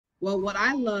Well, what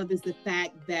I love is the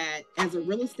fact that as a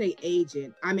real estate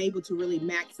agent, I'm able to really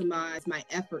maximize my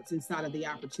efforts inside of the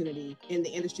opportunity in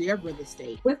the industry of real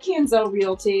estate. With CanZell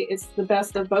Realty, it's the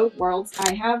best of both worlds.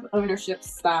 I have ownership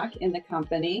stock in the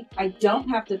company. I don't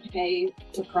have to pay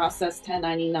to process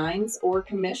 1099s or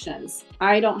commissions.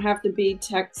 I don't have to be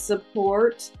tech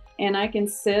support, and I can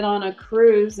sit on a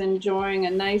cruise enjoying a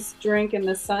nice drink in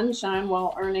the sunshine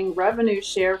while earning revenue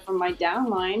share from my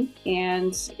downline,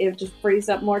 and it just frees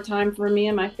up more time for me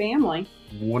and my family.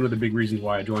 One of the big reasons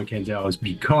why I joined CanZell is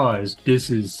because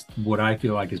this is what I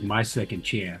feel like is my second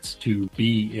chance to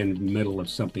be in the middle of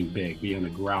something big, be on the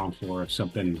ground floor of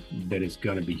something that is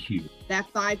going to be huge. That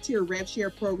 5-tier rev share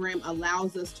program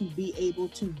allows us to be able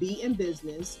to be in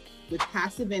business with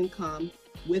passive income,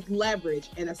 with leverage,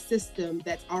 and a system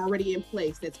that's already in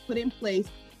place, that's put in place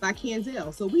by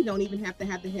CanZell, so we don't even have to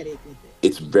have the headache with it.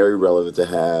 It's very relevant to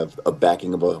have a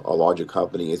backing of a larger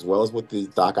company, as well as with the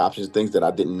stock options, things that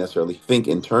I didn't necessarily think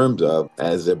in terms of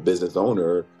as a business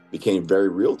owner became very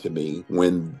real to me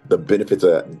when the benefits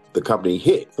of the company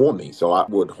hit for me. So I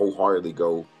would wholeheartedly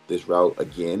go this route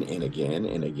again and again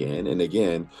and again and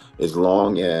again, as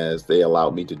long as they allow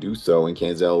me to do so. And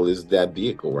CanZell is that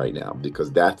vehicle right now,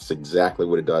 because that's exactly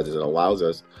what it does, is it allows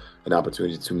us an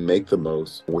opportunity to make the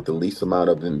most with the least amount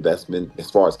of investment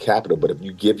as far as capital. But if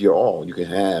you give your all, you can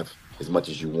have as much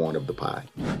as you want of the pie.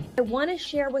 I want to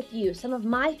share with you some of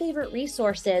my favorite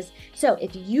resources. So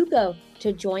if you go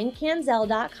to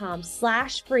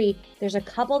joincanzell.com/free, there's a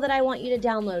couple that I want you to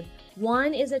download.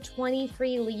 One is a 20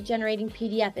 free lead generating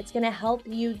PDF. It's going to help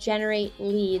you generate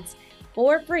leads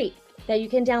for free that you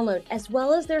can download, as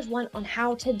well as there's one on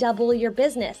how to double your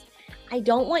business. I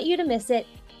don't want you to miss it.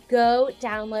 Go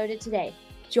download it today.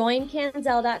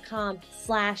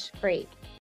 joincanzell.com/free.